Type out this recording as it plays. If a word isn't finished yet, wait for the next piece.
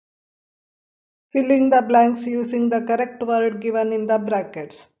Filling the blanks using the correct word given in the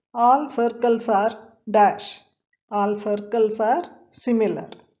brackets. All circles are dash. All circles are similar.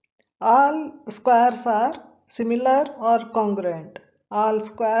 All squares are similar or congruent. All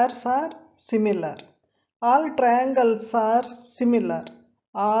squares are similar. All triangles are similar.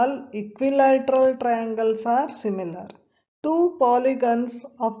 All equilateral triangles are similar. Two polygons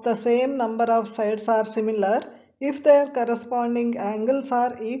of the same number of sides are similar if their corresponding angles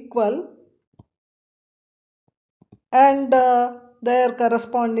are equal and their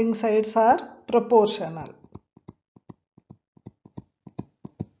corresponding sides are proportional.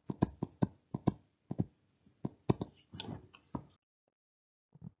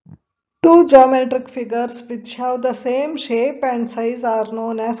 Two geometric figures which have the same shape and size are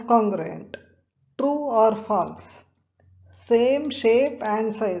known as congruent. True or false? Same shape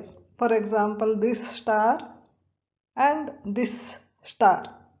and size. For example, this star and this star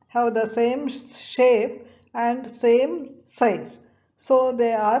have the same shape and same size. So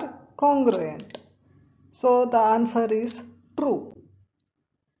they are congruent. So the answer is true.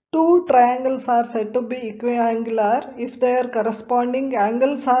 Two triangles are said to be equiangular if their corresponding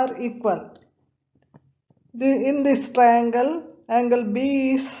angles are equal. In this triangle, angle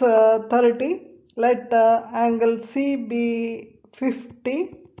B is 30. Let angle C be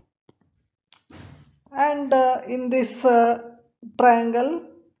 50. And in this triangle,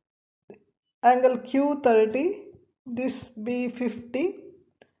 angle Q 30, this B 50.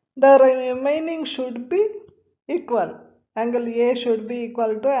 The remaining should be equal. Angle A should be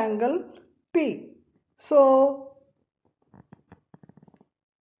equal to angle P. So,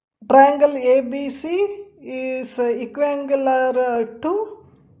 triangle ABC is equiangular to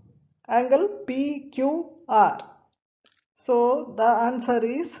angle PQR. So, the answer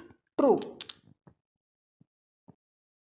is true.